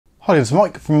Hi, it's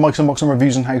Mike from Mike's Unboxing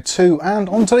Reviews and How To, and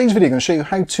on today's video I'm going to show you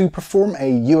how to perform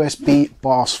a USB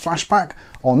BIOS flashback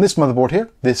on this motherboard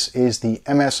here. This is the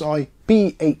MSI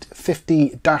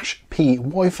B850-P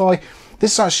Wi-Fi.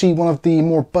 This is actually one of the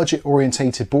more budget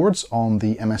orientated boards on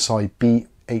the MSI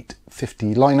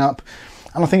B850 lineup,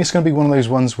 and I think it's going to be one of those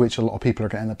ones which a lot of people are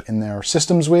going to end up in their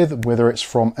systems with, whether it's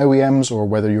from OEMs or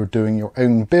whether you're doing your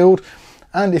own build.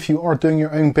 And if you are doing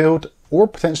your own build, or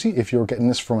potentially if you're getting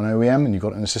this from an OEM and you've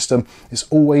got it in a system, it's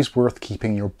always worth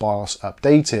keeping your BIOS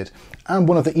updated. And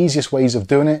one of the easiest ways of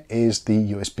doing it is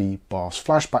the USB BIOS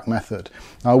flashback method.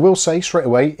 Now I will say straight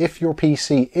away, if your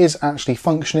PC is actually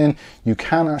functioning, you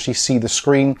can actually see the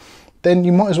screen, then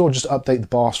you might as well just update the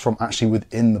BIOS from actually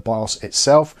within the BIOS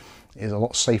itself. It is a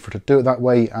lot safer to do it that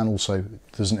way, and also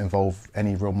doesn't involve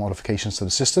any real modifications to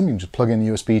the system. You can just plug in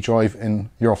the USB drive and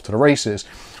you're off to the races.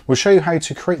 We'll show you how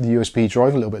to create the USB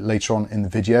drive a little bit later on in the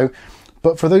video,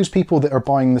 but for those people that are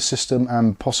buying the system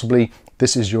and possibly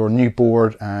this is your new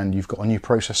board and you've got a new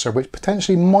processor which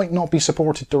potentially might not be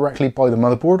supported directly by the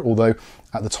motherboard, although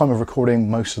at the time of recording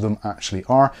most of them actually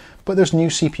are, but there's new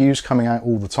CPUs coming out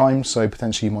all the time, so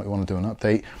potentially you might want to do an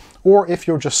update. Or if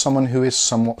you're just someone who is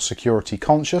somewhat security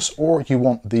conscious, or you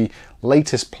want the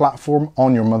latest platform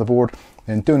on your motherboard,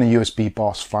 then doing a USB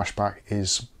BIOS flashback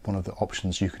is one of the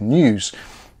options you can use.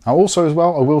 Now also as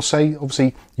well, I will say,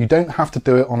 obviously, you don't have to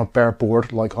do it on a bare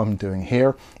board like I'm doing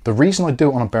here. The reason I do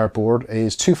it on a bare board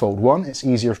is twofold. One, it's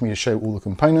easier for me to show all the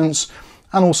components,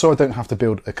 and also I don't have to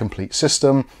build a complete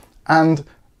system, and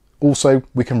also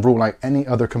we can rule out any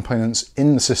other components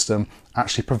in the system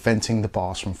actually preventing the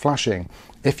BIOS from flashing.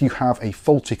 If you have a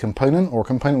faulty component or a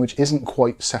component which isn't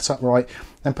quite set up right,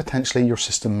 then potentially your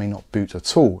system may not boot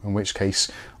at all, in which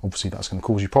case obviously that's going to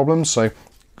cause you problems. So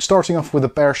starting off with a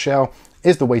bare shell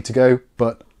is the way to go,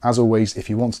 but as always, if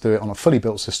you want to do it on a fully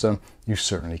built system, you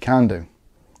certainly can do.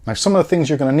 Now, some of the things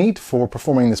you're going to need for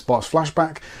performing this BIOS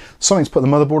flashback: something to put the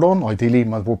motherboard on. Ideally,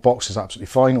 motherboard box is absolutely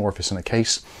fine, or if it's in a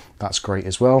case, that's great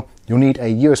as well. You'll need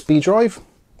a USB drive,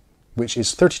 which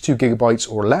is 32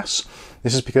 gigabytes or less.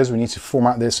 This is because we need to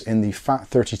format this in the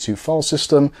FAT32 file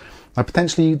system. Now,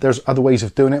 potentially there's other ways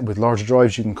of doing it. With larger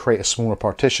drives, you can create a smaller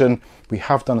partition. We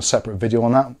have done a separate video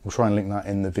on that. We'll try and link that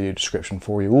in the video description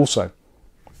for you also.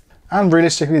 And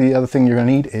realistically, the other thing you're going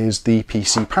to need is the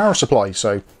PC power supply.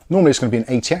 So normally it's going to be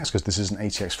an ATX because this is an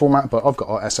ATX format, but I've got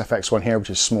our SFX one here, which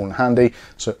is small and handy,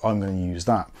 so I'm going to use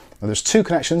that. Now there's two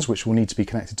connections which will need to be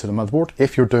connected to the motherboard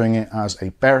if you're doing it as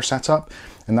a bare setup,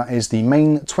 and that is the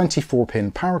main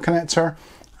 24-pin power connector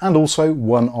and also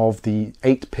one of the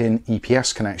 8-pin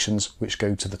EPS connections which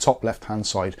go to the top left-hand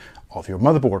side of your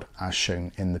motherboard as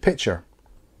shown in the picture.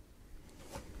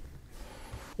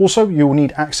 Also, you will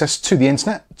need access to the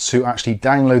internet to actually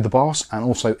download the BIOS and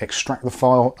also extract the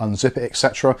file, unzip it,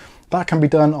 etc. That can be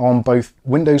done on both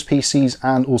Windows PCs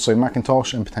and also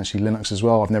Macintosh and potentially Linux as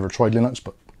well. I've never tried Linux,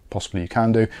 but possibly you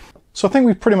can do. So I think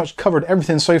we've pretty much covered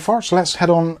everything so far. So let's head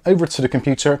on over to the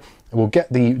computer and we'll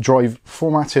get the drive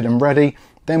formatted and ready.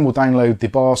 Then we'll download the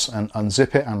BIOS and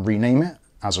unzip it and rename it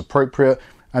as appropriate.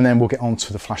 And then we'll get on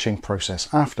to the flashing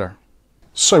process after.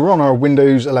 So we're on our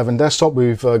Windows 11 desktop.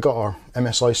 We've got our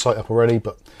MSI site up already,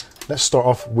 but let's start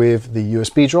off with the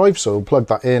USB drive. So we'll plug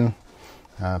that in.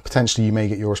 Potentially you may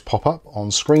get yours pop up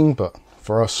on screen, but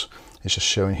for us, it's just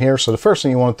showing here. So the first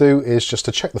thing you want to do is just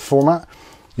to check the format.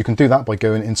 You can do that by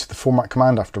going into the format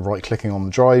command after right clicking on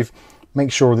the drive.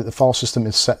 Make sure that the file system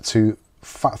is set to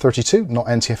FAT32, not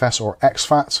NTFS or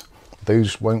exFAT.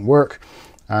 Those won't work.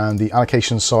 And the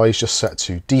allocation size just set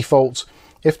to default.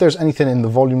 If there's anything in the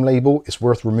volume label, it's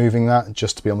worth removing that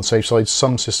just to be on the safe side.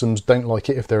 Some systems don't like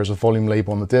it if there's a volume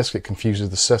label on the disk, it confuses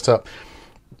the setup.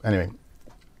 Anyway,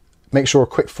 make sure a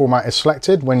quick format is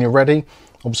selected when you're ready.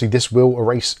 Obviously this will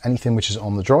erase anything which is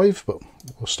on the drive, but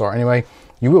we'll start anyway.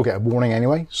 You will get a warning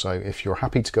anyway, so if you're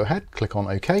happy to go ahead, click on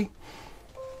OK.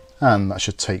 And that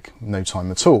should take no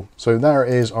time at all. So there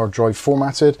is our drive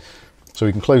formatted. So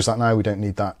we can close that now, we don't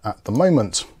need that at the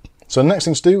moment. So the next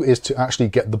thing to do is to actually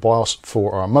get the BIOS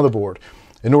for our motherboard.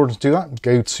 In order to do that,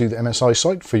 go to the MSI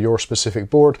site for your specific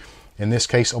board. In this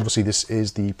case, obviously this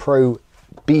is the Pro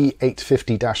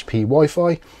B850-P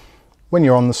Wi-Fi. When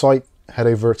you're on the site, head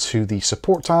over to the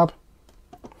support tab.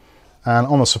 And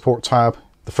on the support tab,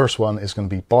 the first one is going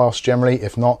to be BIOS generally.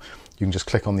 If not, you can just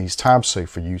click on these tabs. So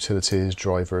for utilities,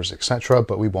 drivers, etc.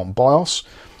 But we want BIOS.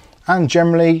 And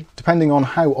generally, depending on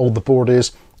how old the board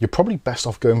is, you're probably best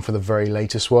off going for the very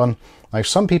latest one. Now,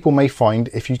 some people may find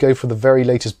if you go for the very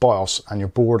latest BIOS and your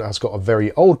board has got a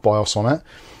very old BIOS on it,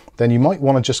 then you might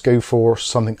want to just go for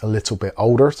something a little bit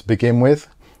older to begin with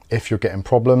if you're getting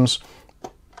problems.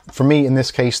 For me, in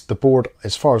this case, the board,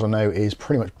 as far as I know, is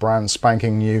pretty much brand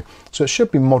spanking new, so it should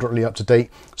be moderately up to date,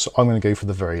 so I'm going to go for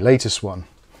the very latest one.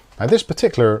 Now, this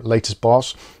particular latest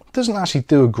BIOS doesn't actually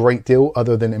do a great deal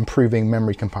other than improving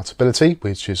memory compatibility,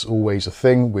 which is always a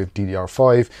thing with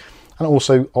DDR5, and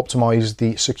also optimize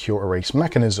the secure erase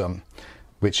mechanism,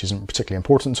 which isn't particularly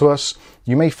important to us.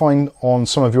 You may find on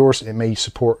some of yours it may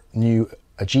support new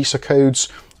AGESA codes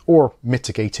or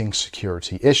mitigating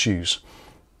security issues.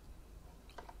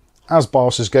 As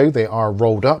BIOSes go, they are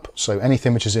rolled up, so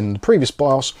anything which is in the previous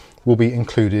BIOS will be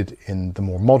included in the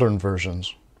more modern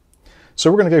versions. So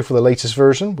we're going to go for the latest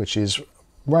version, which is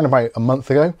around about a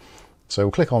month ago. So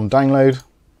we'll click on download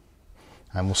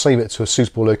and we'll save it to a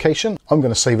suitable location. I'm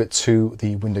going to save it to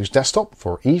the Windows desktop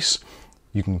for ease.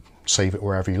 You can save it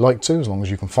wherever you like to, as long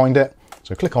as you can find it.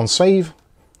 So click on save,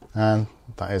 and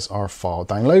that is our file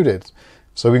downloaded.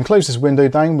 So we can close this window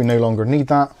down, we no longer need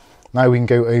that. Now we can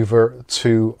go over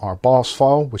to our BIOS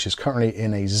file, which is currently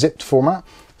in a zipped format.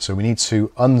 So we need to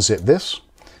unzip this.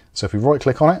 So if we right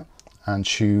click on it and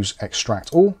choose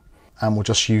extract all, and we'll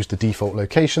just use the default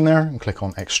location there and click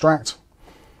on extract.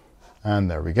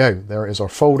 And there we go. There is our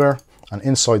folder. And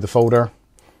inside the folder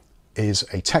is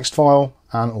a text file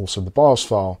and also the BIOS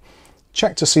file.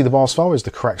 Check to see the BIOS file is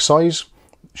the correct size.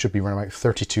 It should be around about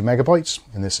 32 megabytes.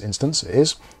 In this instance, it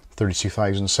is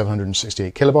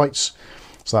 32,768 kilobytes.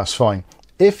 So that's fine.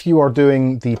 If you are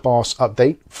doing the BIOS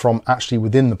update from actually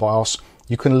within the BIOS,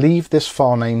 you can leave this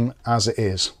file name as it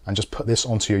is and just put this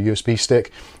onto your USB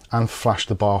stick and flash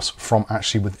the BIOS from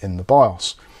actually within the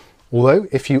BIOS. Although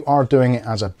if you are doing it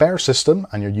as a bare system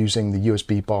and you're using the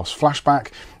USB BIOS Flashback,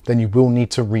 then you will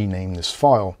need to rename this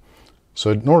file.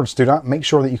 So in order to do that, make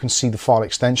sure that you can see the file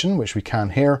extension, which we can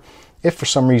here. If for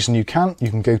some reason you can't, you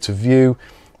can go to View,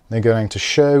 then go down to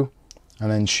Show,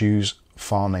 and then choose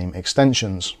File Name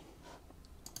Extensions.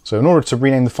 So in order to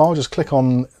rename the file, just click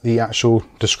on the actual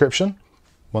description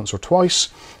once or twice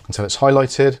until it's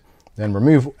highlighted, then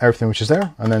remove everything which is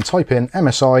there, and then type in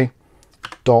MSI.ROM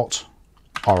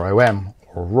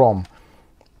or ROM.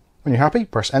 When you're happy,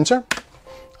 press enter,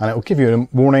 and it will give you a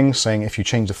warning saying if you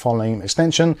change the file name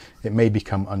extension, it may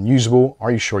become unusable.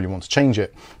 Are you sure you want to change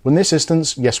it? Well, in this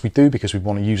instance, yes, we do, because we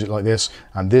want to use it like this,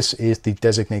 and this is the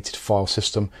designated file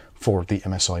system for the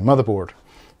MSI motherboard.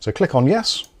 So click on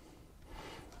yes,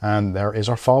 and there is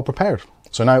our file prepared.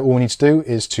 So now all we need to do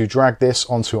is to drag this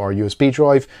onto our USB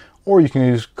drive, or you can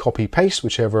use copy paste,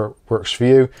 whichever works for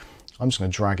you. I'm just going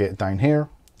to drag it down here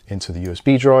into the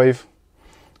USB drive.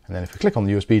 And then if we click on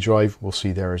the USB drive, we'll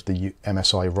see there is the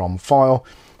MSI.ROM file.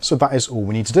 So that is all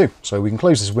we need to do. So we can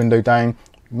close this window down.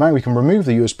 Now we can remove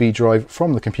the USB drive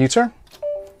from the computer,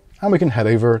 and we can head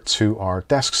over to our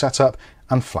desk setup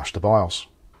and flash the BIOS.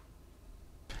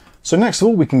 So next of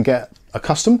all, we can get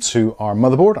accustomed to our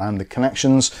motherboard and the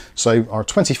connections. So our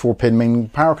 24-pin main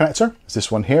power connector is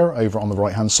this one here over on the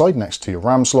right hand side next to your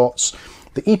RAM slots.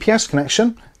 The EPS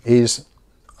connection is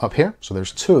up here, so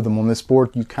there's two of them on this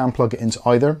board. You can plug it into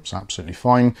either, it's absolutely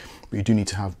fine, but you do need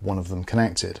to have one of them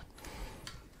connected.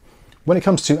 When it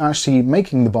comes to actually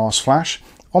making the BIOS flash,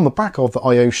 on the back of the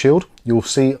I/O shield, you'll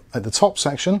see at the top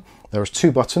section there's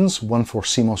two buttons, one for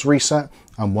CMOS reset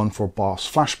and one for BIOS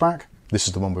flashback. This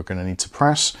is the one we're going to need to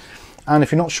press. And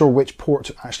if you're not sure which port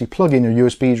to actually plug in your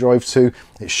USB drive to,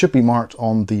 it should be marked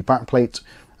on the backplate,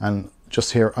 and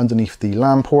just here underneath the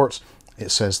LAN port it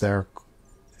says there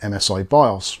MSI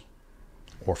BIOS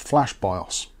or Flash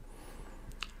BIOS.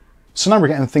 So now we're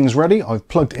getting things ready. I've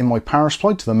plugged in my power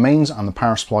supply to the mains and the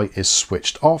power supply is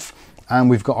switched off, and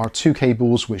we've got our two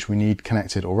cables which we need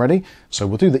connected already. So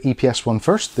we'll do the EPS one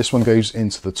first. This one goes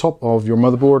into the top of your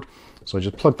motherboard, so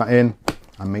just plug that in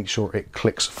and make sure it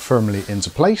clicks firmly into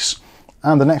place.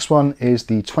 And the next one is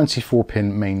the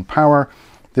 24-pin main power.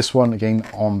 This one again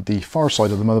on the far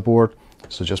side of the motherboard,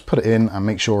 so just put it in and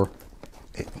make sure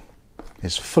it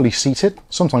is fully seated.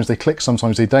 Sometimes they click,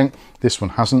 sometimes they don't. This one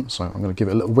hasn't, so I'm going to give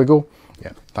it a little wiggle.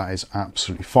 Yeah, that is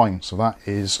absolutely fine. So that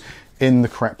is in the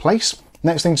correct place.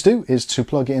 Next thing to do is to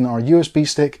plug in our USB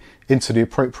stick into the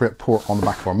appropriate port on the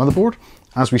back of our motherboard.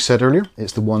 As we said earlier,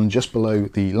 it's the one just below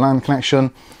the LAN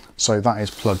connection. So that is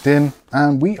plugged in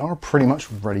and we are pretty much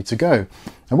ready to go.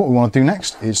 And what we want to do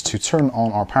next is to turn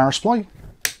on our power supply.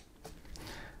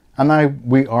 And now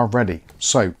we are ready.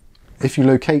 So if you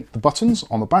locate the buttons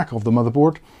on the back of the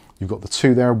motherboard, you've got the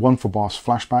two there, one for BIOS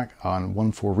flashback and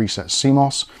one for reset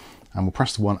CMOS. And we'll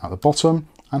press the one at the bottom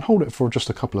and hold it for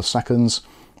just a couple of seconds.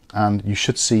 And you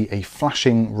should see a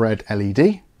flashing red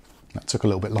LED. That took a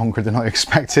little bit longer than I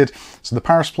expected. So the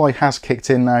power supply has kicked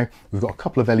in now. We've got a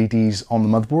couple of LEDs on the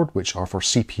motherboard, which are for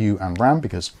CPU and RAM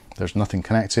because there's nothing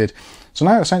connected. So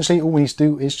now essentially all we need to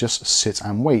do is just sit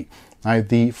and wait. Now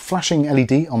the flashing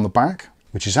LED on the back,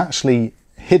 which is actually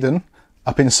hidden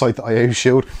up inside the I/O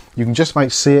shield, you can just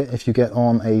about see it if you get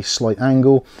on a slight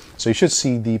angle. So you should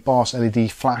see the BIOS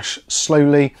LED flash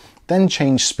slowly, then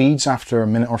change speeds after a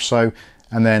minute or so.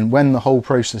 And then when the whole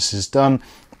process is done,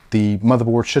 the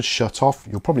motherboard should shut off.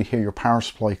 You'll probably hear your power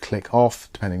supply click off,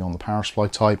 depending on the power supply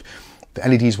type. The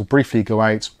LEDs will briefly go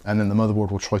out, and then the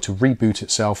motherboard will try to reboot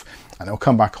itself, and it'll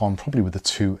come back on probably with the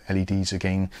 2 LEDs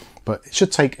again. But it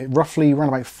should take roughly around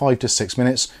about 5 to 6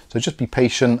 minutes, so just be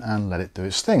patient and let it do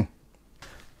its thing.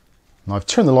 Now I've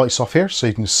turned the lights off here so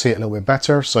you can see it a little bit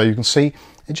better. So you can see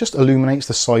it just illuminates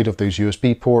the side of those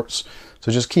USB ports.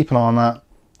 So just keep an eye on that.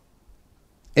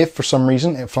 If for some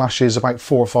reason it flashes about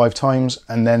 4 or 5 times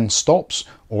and then stops,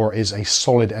 or is a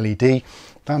solid LED,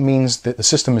 that means that the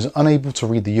system is unable to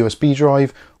read the USB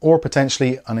drive, or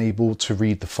potentially unable to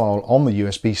read the file on the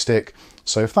USB stick.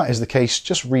 So if that is the case,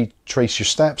 just retrace your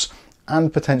steps,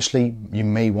 and potentially you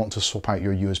may want to swap out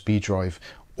your USB drive.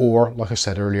 Or, like I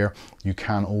said earlier, you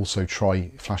can also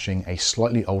try flashing a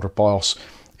slightly older BIOS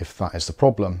if that is the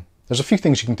problem. There's a few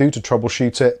things you can do to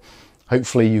troubleshoot it.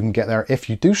 Hopefully you can get there. If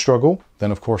you do struggle,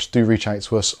 then of course do reach out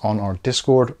to us on our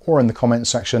Discord or in the comments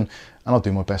section, and I'll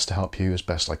do my best to help you as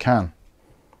best I can.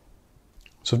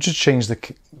 So I've just changed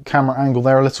the camera angle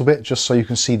there a little bit, just so you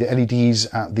can see the LEDs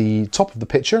at the top of the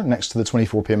picture next to the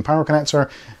 24pm power connector,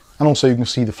 and also you can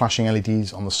see the flashing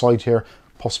LEDs on the side here,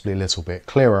 possibly a little bit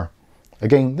clearer.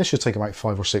 Again, this should take about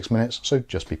 5 or 6 minutes, so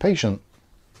just be patient.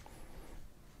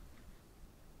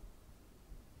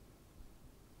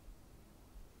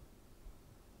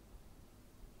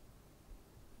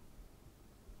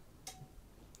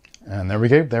 And there we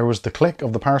go, there was the click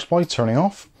of the power supply turning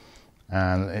off,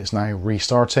 and it's now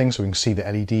restarting, so we can see the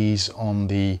LEDs on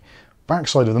the back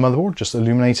side of the motherboard just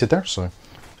illuminated there, so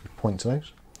point to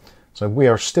those. So we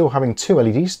are still having 2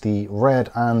 LEDs, the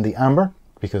red and the amber,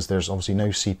 because there's obviously no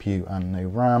CPU and no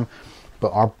RAM,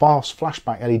 but our BIOS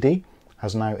Flashback LED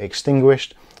has now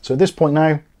extinguished. So at this point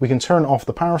now, we can turn off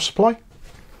the power supply.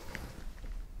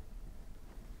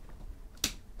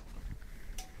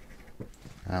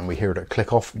 And we hear it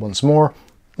click off once more.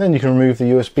 Then you can remove the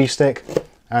USB stick,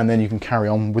 and then you can carry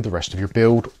on with the rest of your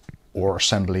build or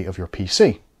assembly of your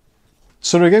PC.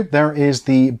 So there we go, there is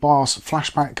the BIOS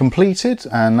Flashback completed,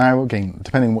 and now again,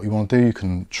 depending on what you want to do, you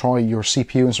can try your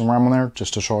CPU and some RAM on there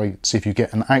just to try see if you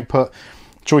get an output.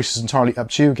 Choice is entirely up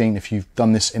to you. Again, if you've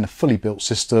done this in a fully built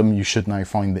system, you should now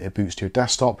find that it boots to your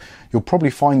desktop. You'll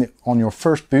probably find that on your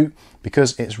first boot,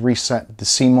 because it's reset the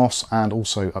CMOS and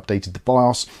also updated the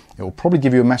BIOS, it will probably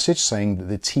give you a message saying that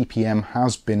the TPM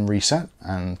has been reset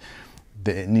and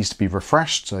that it needs to be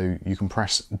refreshed. So you can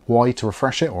press Y to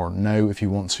refresh it, or no if you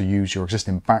want to use your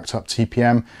existing backed up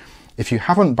TPM. If you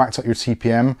haven't backed up your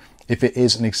TPM, if it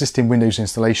is an existing Windows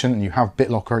installation and you have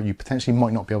BitLocker, you potentially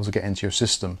might not be able to get into your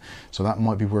system. So that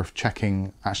might be worth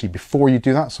checking actually before you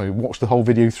do that. So watch the whole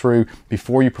video through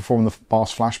before you perform the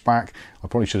BIOS Flashback. I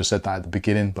probably should have said that at the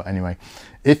beginning, but anyway.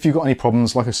 If you've got any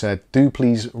problems, like I said, do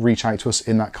please reach out to us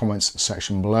in that comments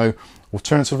section below.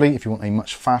 Alternatively, if you want a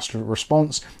much faster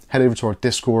response, head over to our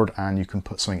Discord and you can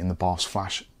put something in the BIOS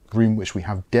Flash room, which we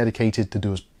have dedicated to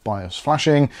do as BIOS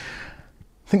flashing.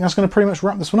 I think that's going to pretty much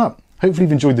wrap this one up. Hopefully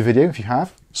you've enjoyed the video. If you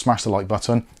have, smash the like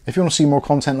button. If you want to see more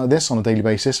content like this on a daily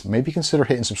basis, maybe consider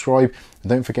hitting subscribe, and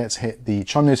don't forget to hit the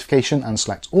chime notification and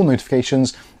select all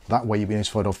notifications. That way you'll be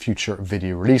notified of future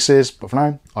video releases. But for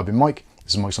now, I've been Mike.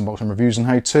 This is Mike's Unboxing Reviews and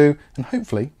How To, and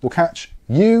hopefully we'll catch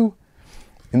you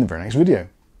in the very next video.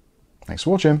 Thanks for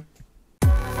watching.